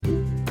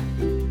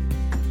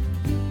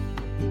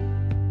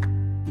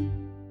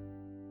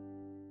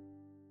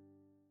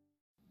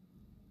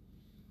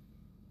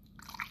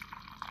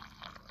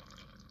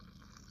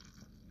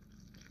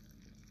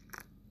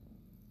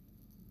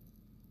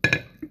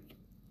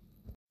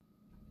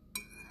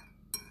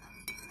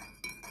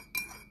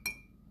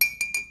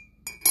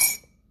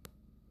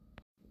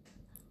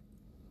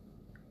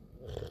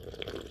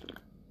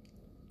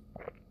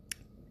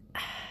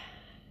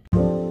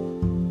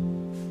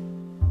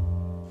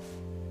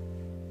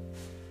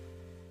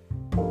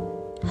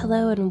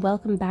Hello and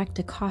welcome back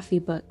to Coffee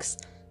Books,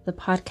 the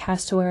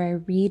podcast where I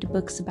read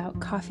books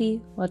about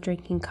coffee while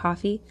drinking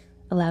coffee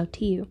aloud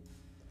to you.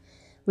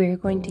 We are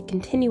going to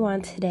continue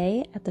on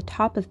today at the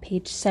top of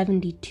page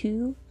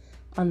 72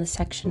 on the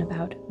section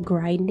about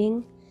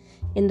grinding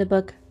in the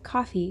book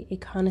Coffee, A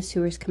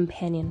Connoisseur's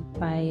Companion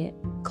by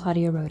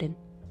Claudia Roden.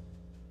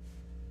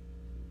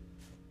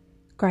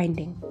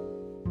 Grinding.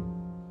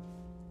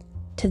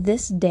 To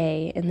this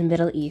day in the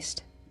Middle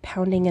East,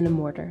 pounding in a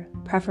mortar,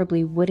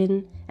 preferably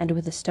wooden and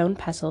with a stone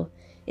pestle,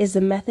 is the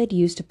method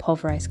used to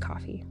pulverize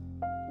coffee.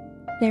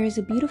 There is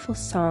a beautiful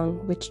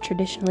song which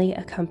traditionally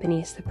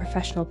accompanies the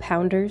professional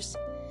pounders,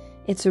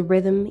 its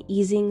rhythm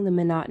easing the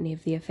monotony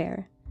of the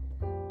affair.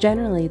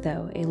 Generally,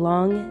 though, a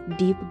long,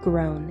 deep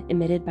groan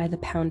emitted by the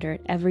pounder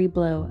at every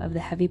blow of the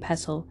heavy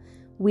pestle,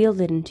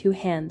 wielded in two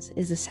hands,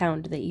 is the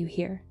sound that you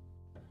hear.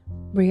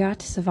 Riyad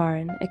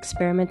Savarin,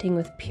 experimenting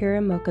with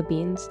pure mocha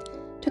beans,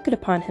 took it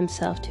upon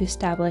himself to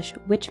establish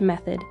which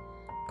method,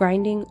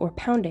 grinding or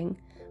pounding,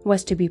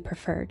 was to be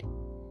preferred.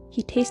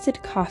 He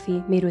tasted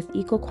coffee made with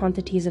equal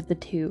quantities of the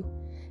two,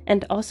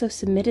 and also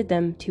submitted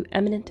them to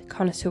eminent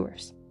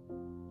connoisseurs.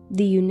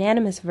 The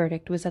unanimous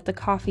verdict was that the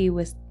coffee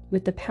with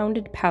the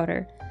pounded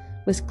powder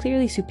was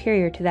clearly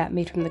superior to that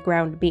made from the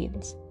ground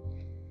beans.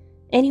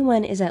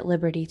 Anyone is at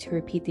liberty to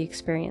repeat the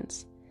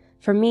experience.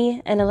 For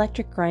me, an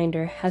electric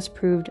grinder has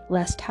proved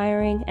less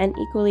tiring and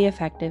equally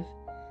effective,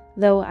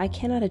 though I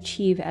cannot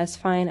achieve as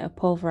fine a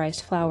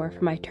pulverized flour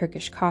for my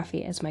Turkish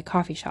coffee as my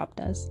coffee shop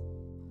does.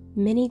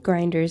 Many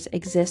grinders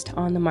exist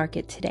on the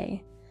market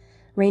today,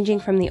 ranging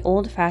from the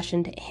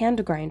old-fashioned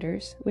hand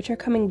grinders, which are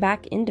coming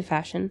back into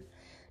fashion,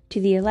 to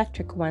the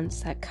electric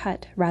ones that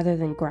cut rather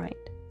than grind.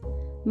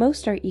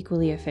 Most are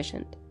equally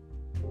efficient.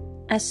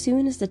 As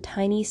soon as the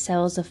tiny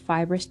cells of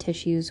fibrous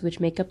tissues which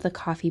make up the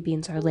coffee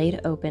beans are laid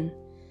open,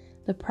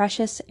 the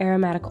precious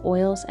aromatic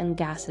oils and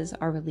gases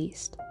are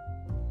released.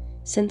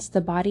 Since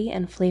the body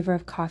and flavor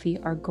of coffee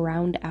are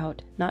ground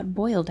out, not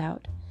boiled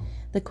out,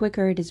 the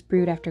quicker it is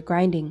brewed after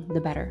grinding,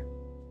 the better.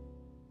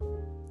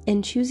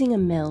 In choosing a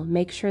mill,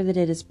 make sure that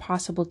it is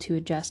possible to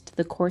adjust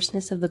the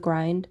coarseness of the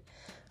grind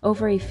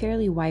over a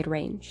fairly wide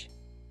range.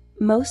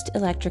 Most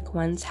electric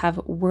ones have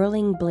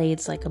whirling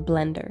blades like a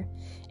blender,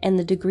 and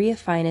the degree of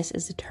fineness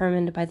is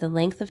determined by the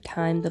length of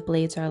time the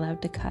blades are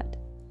allowed to cut.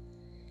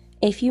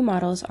 A few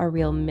models are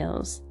real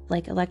mills,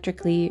 like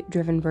electrically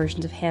driven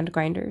versions of hand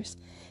grinders,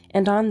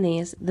 and on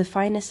these, the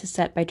fineness is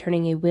set by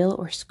turning a wheel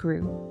or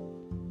screw.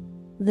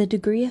 The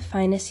degree of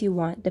fineness you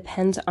want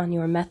depends on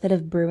your method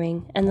of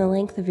brewing and the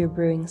length of your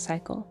brewing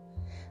cycle.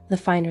 The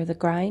finer the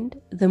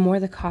grind, the more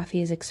the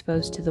coffee is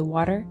exposed to the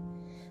water,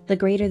 the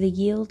greater the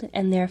yield,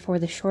 and therefore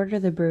the shorter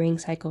the brewing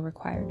cycle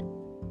required.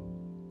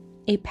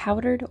 A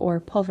powdered or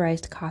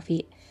pulverized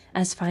coffee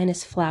as fine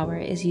as flour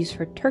is used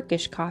for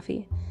Turkish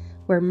coffee,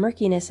 where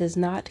murkiness is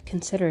not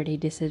considered a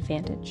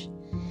disadvantage.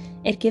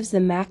 It gives the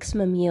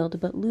maximum yield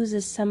but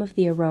loses some of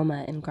the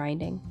aroma in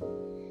grinding.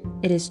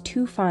 It is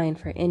too fine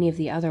for any of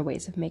the other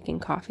ways of making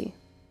coffee.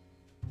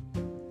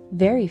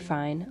 Very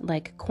fine,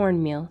 like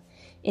cornmeal,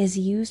 is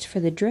used for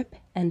the drip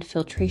and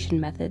filtration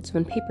methods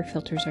when paper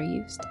filters are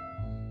used.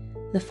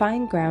 The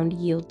fine ground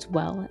yields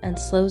well and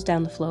slows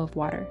down the flow of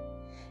water.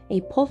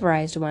 A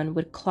pulverized one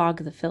would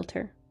clog the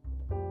filter.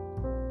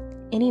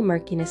 Any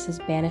murkiness is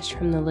banished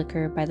from the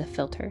liquor by the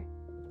filter.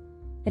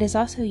 It is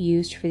also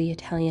used for the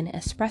Italian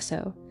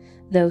espresso,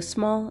 though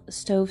small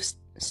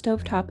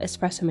stovetop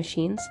espresso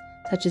machines,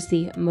 such as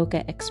the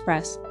Mocha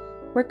Express,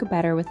 work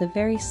better with a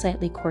very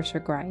slightly coarser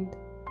grind.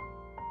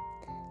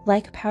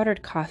 Like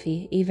powdered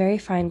coffee, a very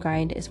fine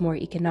grind is more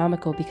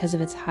economical because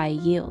of its high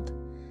yield.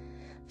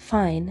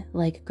 Fine,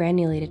 like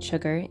granulated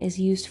sugar, is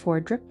used for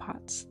drip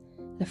pots,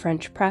 the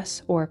French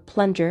press or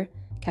plunger,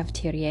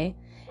 cafetiere,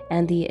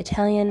 and the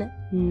Italian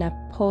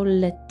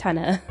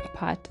Napoletana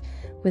pot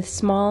with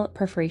small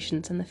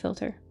perforations in the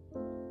filter.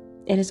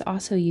 It is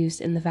also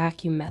used in the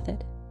vacuum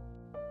method.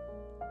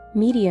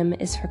 Medium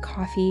is for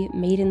coffee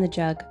made in the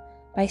jug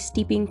by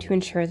steeping to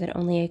ensure that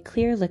only a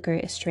clear liquor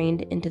is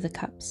strained into the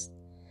cups.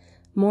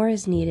 More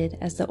is needed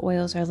as the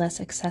oils are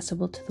less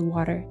accessible to the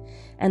water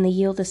and the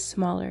yield is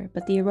smaller,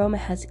 but the aroma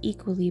has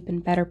equally been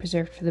better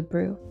preserved for the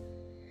brew.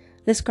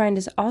 This grind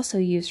is also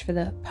used for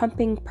the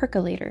pumping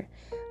percolator,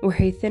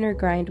 where a thinner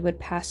grind would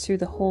pass through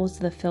the holes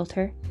of the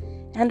filter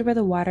and where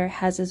the water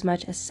has as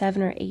much as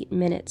 7 or 8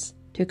 minutes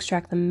to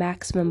extract the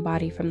maximum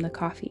body from the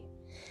coffee.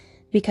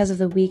 Because of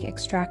the weak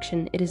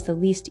extraction, it is the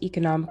least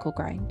economical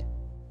grind.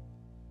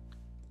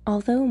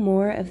 Although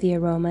more of the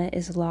aroma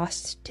is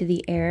lost to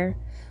the air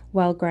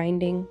while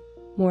grinding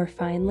more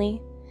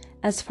finely,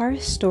 as far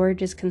as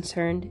storage is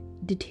concerned,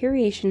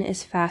 deterioration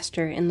is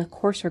faster in the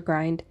coarser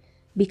grind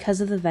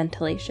because of the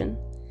ventilation.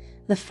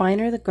 The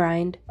finer the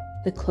grind,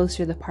 the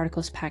closer the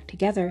particles pack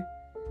together,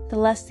 the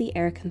less the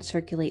air can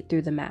circulate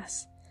through the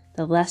mass,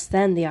 the less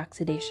then the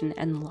oxidation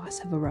and loss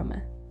of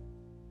aroma.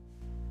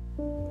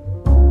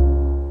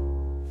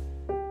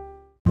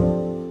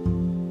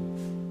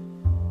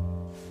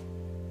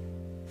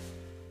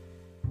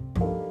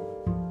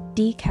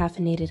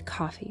 Decaffeinated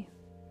coffee.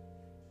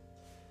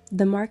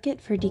 The market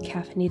for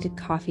decaffeinated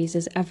coffees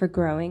is ever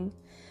growing,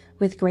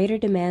 with greater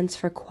demands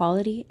for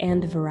quality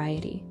and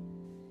variety.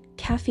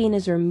 Caffeine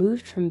is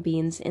removed from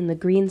beans in the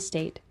green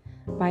state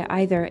by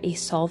either a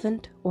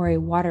solvent or a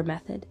water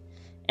method,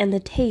 and the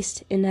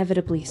taste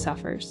inevitably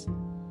suffers.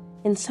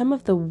 In some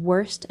of the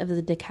worst of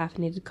the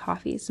decaffeinated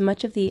coffees,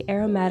 much of the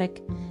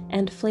aromatic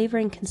and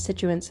flavoring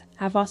constituents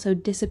have also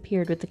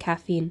disappeared with the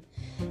caffeine,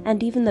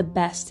 and even the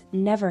best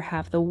never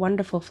have the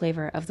wonderful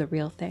flavor of the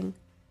real thing.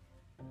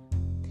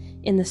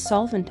 In the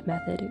solvent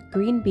method,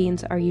 green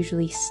beans are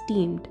usually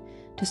steamed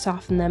to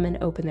soften them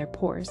and open their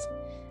pores,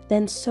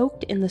 then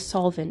soaked in the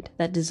solvent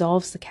that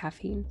dissolves the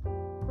caffeine.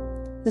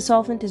 The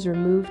solvent is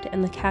removed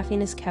and the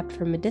caffeine is kept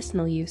for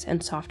medicinal use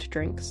and soft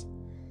drinks.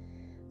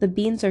 The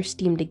beans are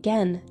steamed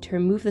again to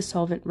remove the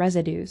solvent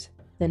residues,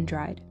 then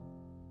dried.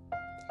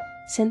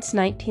 Since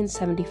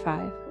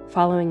 1975,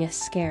 following a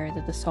scare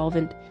that the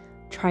solvent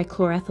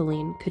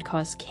trichloroethylene could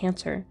cause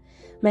cancer,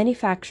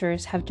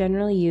 manufacturers have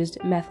generally used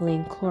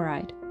methylene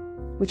chloride,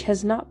 which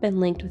has not been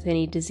linked with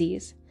any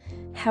disease.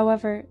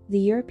 However, the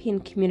European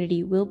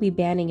community will be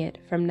banning it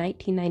from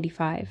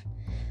 1995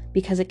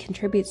 because it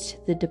contributes to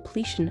the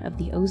depletion of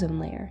the ozone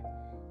layer.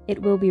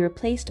 It will be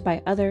replaced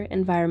by other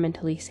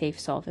environmentally safe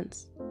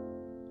solvents.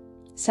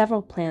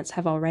 Several plants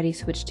have already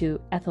switched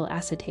to ethyl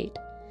acetate,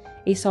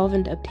 a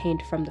solvent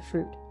obtained from the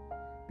fruit.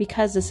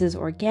 Because this is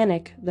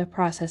organic, the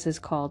process is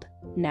called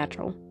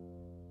natural.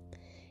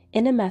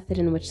 In a method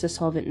in which the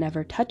solvent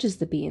never touches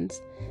the beans,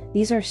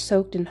 these are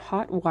soaked in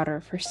hot water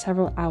for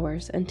several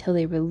hours until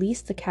they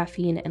release the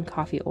caffeine and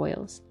coffee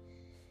oils.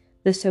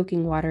 The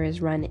soaking water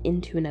is run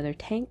into another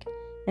tank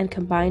and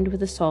combined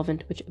with the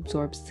solvent which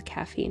absorbs the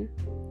caffeine.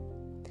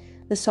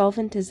 The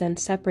solvent is then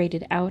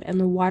separated out and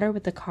the water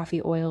with the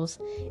coffee oils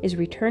is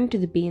returned to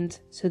the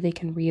beans so they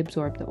can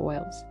reabsorb the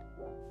oils.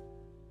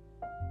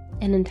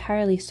 An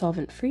entirely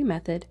solvent-free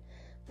method,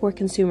 for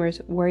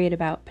consumers worried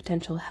about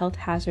potential health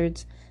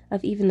hazards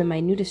of even the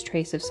minutest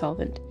trace of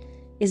solvent,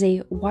 is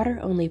a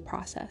water-only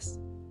process.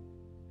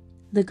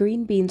 The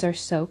green beans are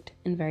soaked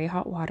in very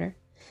hot water.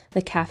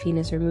 The caffeine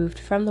is removed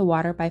from the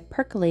water by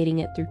percolating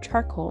it through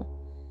charcoal.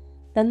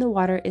 Then the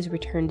water is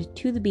returned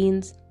to the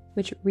beans,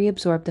 which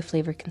reabsorb the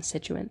flavor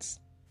constituents.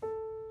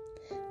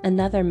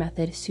 Another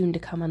method soon to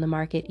come on the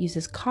market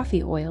uses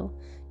coffee oil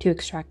to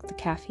extract the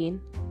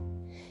caffeine.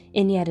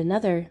 In yet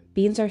another,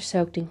 beans are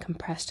soaked in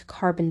compressed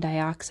carbon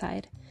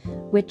dioxide,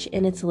 which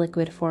in its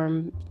liquid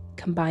form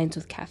combines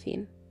with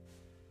caffeine.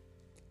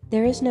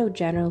 There is no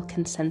general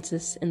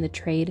consensus in the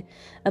trade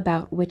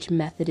about which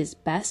method is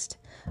best,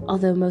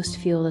 although most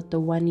feel that the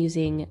one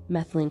using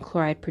methylene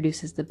chloride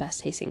produces the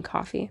best tasting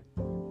coffee.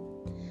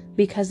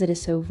 Because it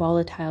is so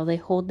volatile, they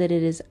hold that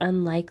it is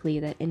unlikely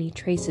that any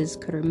traces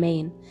could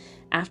remain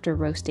after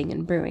roasting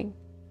and brewing.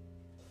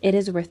 It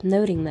is worth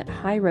noting that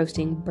high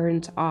roasting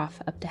burns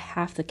off up to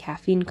half the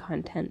caffeine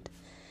content,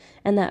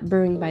 and that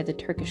brewing by the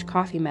Turkish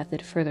coffee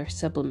method further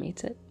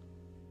sublimates it.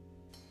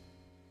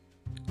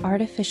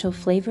 Artificial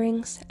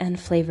flavorings and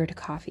flavored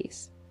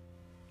coffees.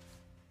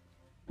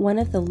 One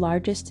of the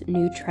largest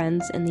new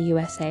trends in the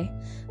USA,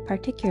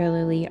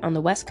 particularly on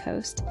the West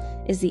Coast,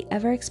 is the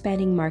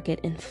ever-expanding market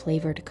in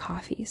flavored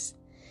coffees.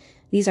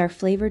 These are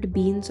flavored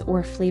beans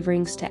or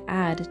flavorings to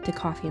add to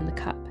coffee in the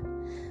cup.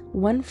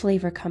 One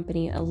flavor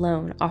company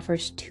alone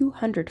offers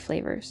 200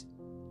 flavors.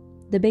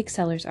 The big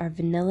sellers are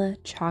vanilla,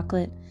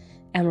 chocolate,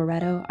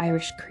 amaretto,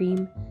 Irish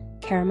cream,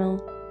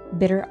 caramel,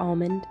 bitter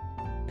almond,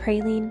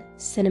 praline,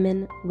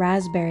 cinnamon,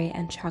 raspberry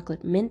and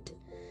chocolate mint,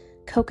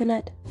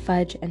 coconut,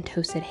 fudge, and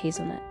toasted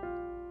hazelnut.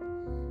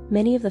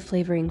 Many of the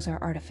flavorings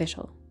are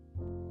artificial.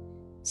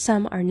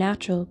 Some are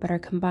natural but are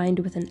combined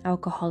with an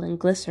alcohol and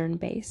glycerin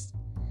base.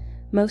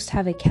 Most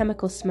have a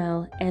chemical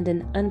smell and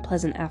an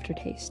unpleasant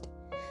aftertaste.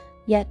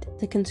 Yet,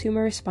 the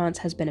consumer response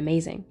has been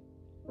amazing.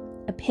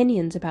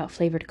 Opinions about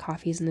flavored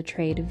coffees in the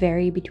trade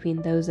vary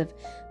between those of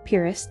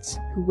purists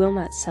who will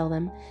not sell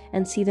them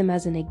and see them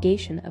as a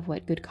negation of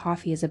what good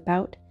coffee is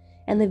about,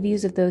 and the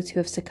views of those who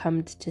have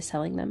succumbed to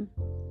selling them,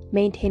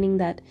 maintaining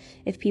that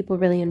if people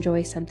really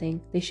enjoy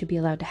something, they should be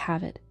allowed to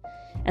have it,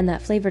 and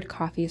that flavored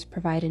coffees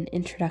provide an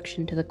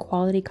introduction to the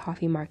quality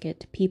coffee market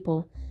to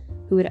people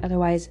who would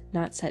otherwise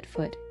not set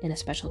foot in a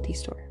specialty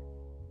store.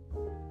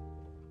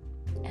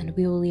 And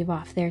we will leave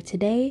off there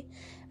today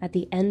at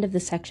the end of the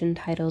section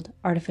titled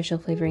Artificial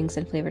Flavorings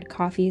and Flavored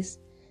Coffees.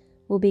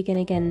 We'll begin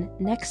again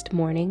next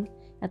morning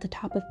at the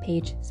top of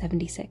page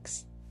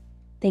 76.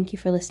 Thank you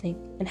for listening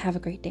and have a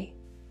great day.